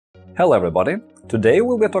Hello everybody! Today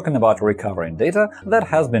we'll be talking about recovering data that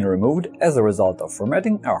has been removed as a result of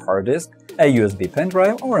formatting a hard disk, a USB pen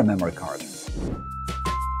drive or a memory card.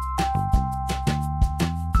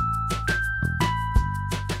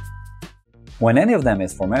 When any of them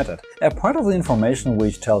is formatted, a part of the information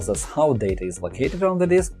which tells us how data is located on the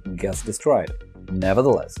disk gets destroyed.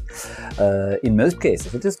 Nevertheless, in most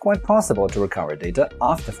cases it is quite possible to recover data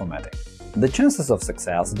after formatting. The chances of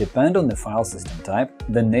success depend on the file system type,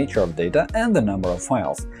 the nature of data and the number of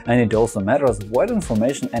files, and it also matters what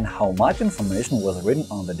information and how much information was written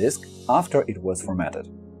on the disk after it was formatted.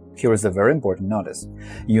 Here is a very important notice.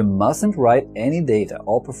 You mustn't write any data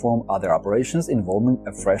or perform other operations involving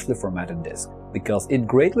a freshly formatted disk, because it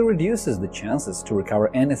greatly reduces the chances to recover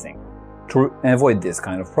anything. To avoid this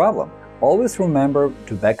kind of problem, always remember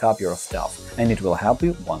to back up your stuff, and it will help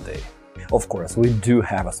you one day. Of course, we do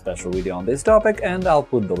have a special video on this topic, and I'll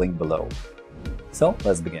put the link below. So,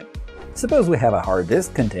 let's begin. Suppose we have a hard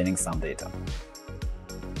disk containing some data.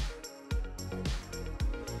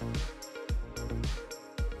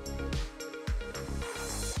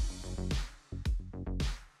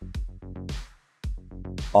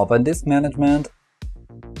 Open Disk Management,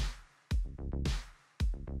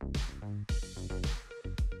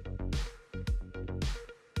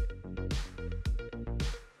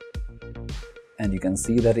 and you can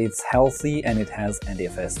see that it's healthy and it has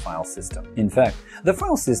NTFS file system. In fact, the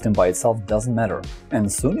file system by itself doesn't matter,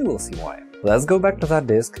 and soon you will see why. Let's go back to that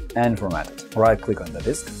disk and format it. Right-click on the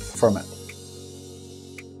disk, Format.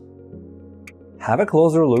 Have a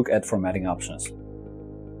closer look at formatting options.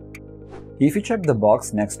 If you check the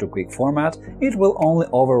box next to Quick Format, it will only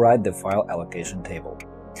override the file allocation table.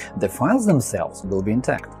 The files themselves will be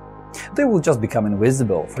intact. They will just become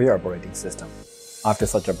invisible for your operating system. After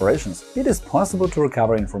such operations, it is possible to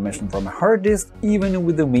recover information from a hard disk even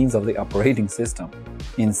with the means of the operating system.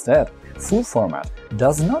 Instead, full format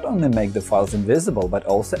does not only make the files invisible but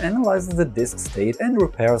also analyzes the disk state and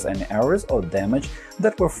repairs any errors or damage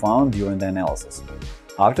that were found during the analysis.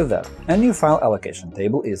 After that, a new file allocation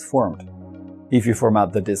table is formed. If you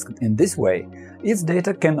format the disk in this way, its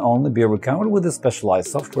data can only be recovered with a specialized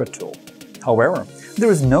software tool. However,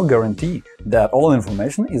 there is no guarantee that all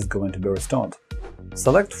information is going to be restored.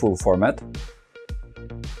 Select Full Format.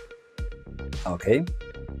 OK.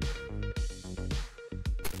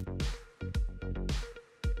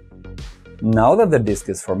 Now that the disk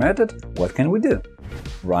is formatted, what can we do?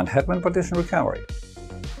 Run Hetman Partition Recovery.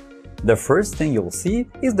 The first thing you'll see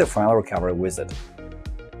is the File Recovery wizard.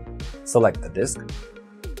 Select the disk.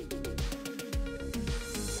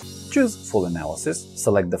 Choose Full Analysis,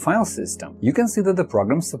 select the file system. You can see that the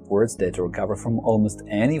program supports data recovery from almost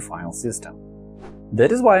any file system.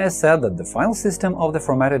 That is why I said that the file system of the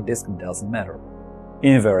formatted disk doesn't matter.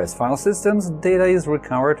 In various file systems, data is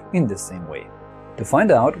recovered in the same way. To find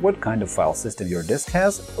out what kind of file system your disk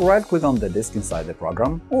has, right-click on the disk inside the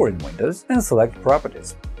program or in Windows and select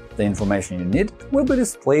Properties. The information you need will be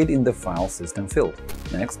displayed in the File System field.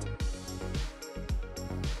 Next.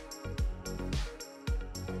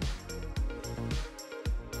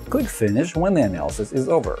 Click Finish when the analysis is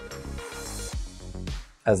over.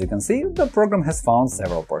 As you can see, the program has found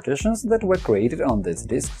several partitions that were created on this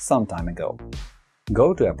disk some time ago.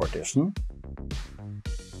 Go to a partition.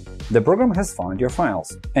 The program has found your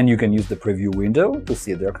files, and you can use the preview window to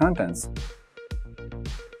see their contents.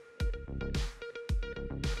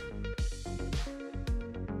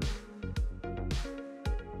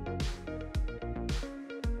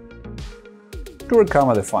 To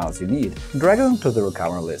recover the files you need, drag them to the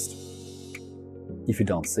recovery list. If you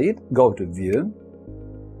don't see it, go to View,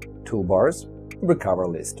 Toolbars, Recover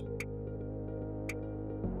List.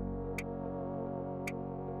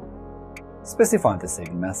 Specify the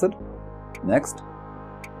saving method. Next.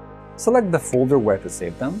 Select the folder where to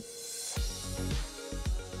save them.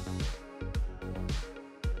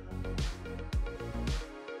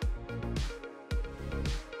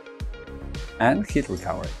 And hit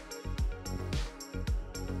Recovery.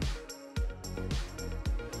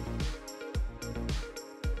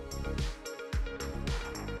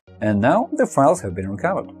 And now the files have been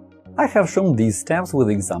recovered. I have shown these steps with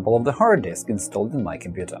the example of the hard disk installed in my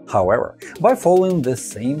computer. However, by following the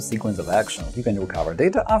same sequence of actions, you can recover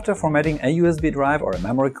data after formatting a USB drive or a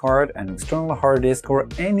memory card, an external hard disk or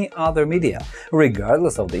any other media,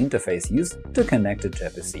 regardless of the interface used to connect it to a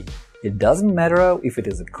PC. It doesn't matter if it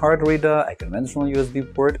is a card reader, a conventional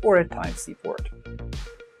USB port or a Type-C port.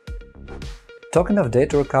 Talking of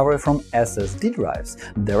data recovery from SSD drives,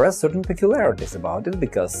 there are certain peculiarities about it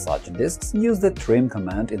because such disks use the trim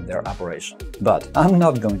command in their operation. But I'm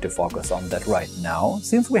not going to focus on that right now,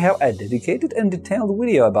 since we have a dedicated and detailed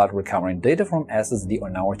video about recovering data from SSD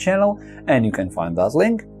on our channel, and you can find that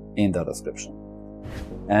link in the description.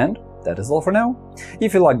 And that is all for now.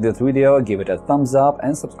 If you liked this video, give it a thumbs up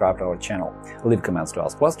and subscribe to our channel. Leave comments to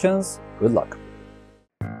ask questions. Good luck!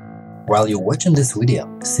 While you're watching this video,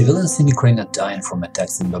 civilians in Ukraine are dying from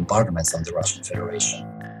attacks and bombardments on the Russian Federation.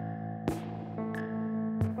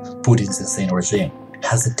 Putin's insane regime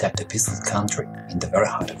has attacked a peaceful country in the very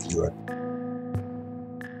heart of Europe.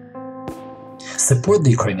 Support the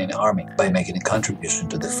Ukrainian army by making a contribution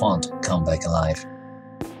to the fund Come Back Alive.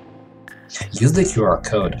 Use the QR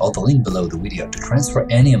code or the link below the video to transfer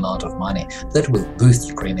any amount of money that will boost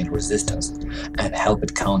Ukrainian resistance and help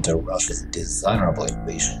it counter Russia's dishonorable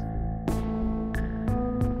invasion.